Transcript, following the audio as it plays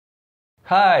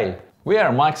Hi, we are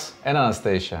Max and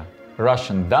Anastasia,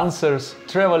 Russian dancers,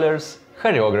 travelers,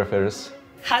 choreographers,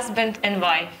 husband and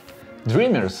wife,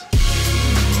 dreamers.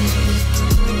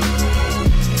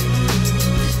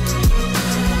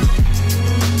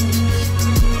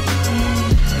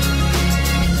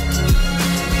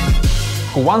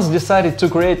 Who once decided to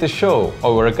create a show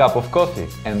over a cup of coffee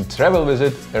and travel with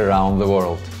it around the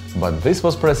world. But this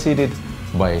was preceded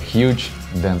by a huge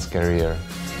dance career.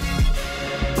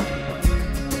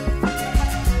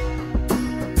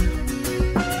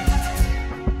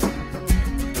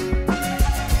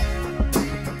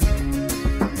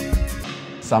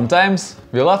 Sometimes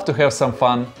we love to have some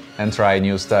fun and try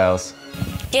new styles.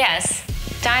 Yes,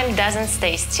 time doesn't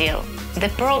stay still. The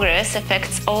progress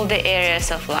affects all the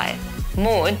areas of life: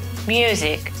 mood,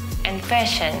 music, and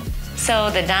fashion, so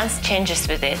the dance changes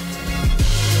with it.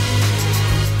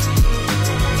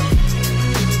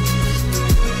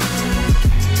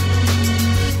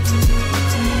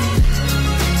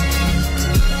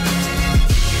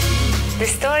 The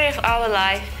story of our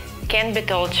life can't be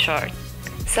told short,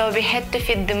 so we had to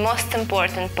fit the most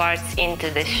important parts into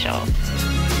this show.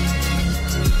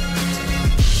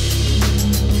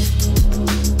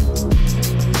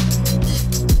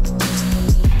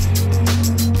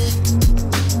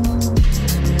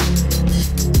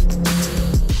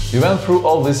 We went through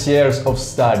all these years of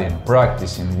studying,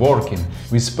 practicing, working.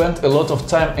 We spent a lot of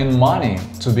time and money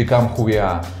to become who we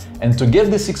are, and to get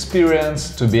this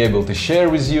experience, to be able to share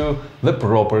with you the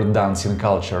proper dancing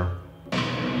culture.